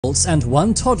and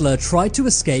one toddler tried to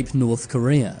escape North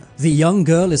Korea. The young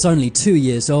girl is only 2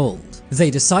 years old. They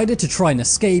decided to try and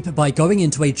escape by going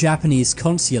into a Japanese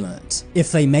consulate.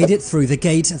 If they made it through the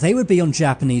gate, they would be on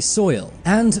Japanese soil,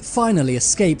 and finally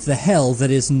escape the hell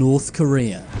that is North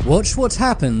Korea. Watch what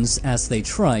happens as they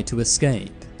try to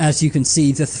escape. As you can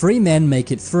see, the 3 men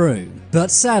make it through, but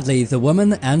sadly the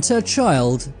woman and her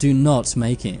child do not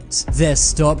make it. They're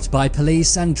stopped by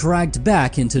police and dragged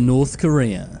back into North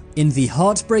Korea. In the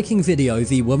heartbreaking video,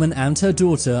 the woman and her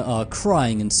daughter are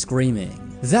crying and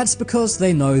screaming. That's because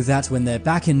they know that when they're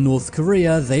back in North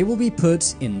Korea, they will be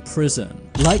put in prison,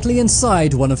 likely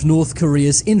inside one of North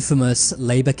Korea's infamous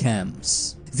labor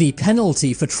camps. The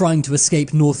penalty for trying to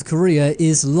escape North Korea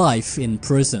is life in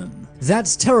prison.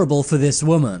 That's terrible for this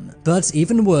woman, but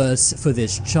even worse for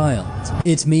this child.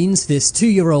 It means this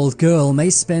 2-year-old girl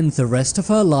may spend the rest of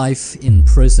her life in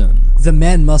prison. The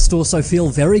men must also feel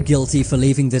very guilty for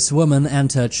leaving this woman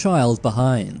and her child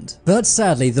behind. But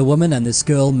sadly, the woman and this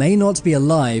girl may not be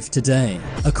alive today.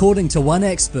 According to one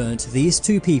expert, these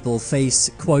 2 people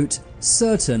face, quote,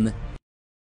 certain.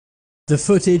 The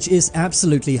footage is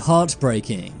absolutely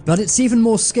heartbreaking, but it's even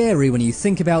more scary when you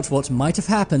think about what might have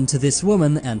happened to this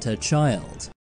woman and her child.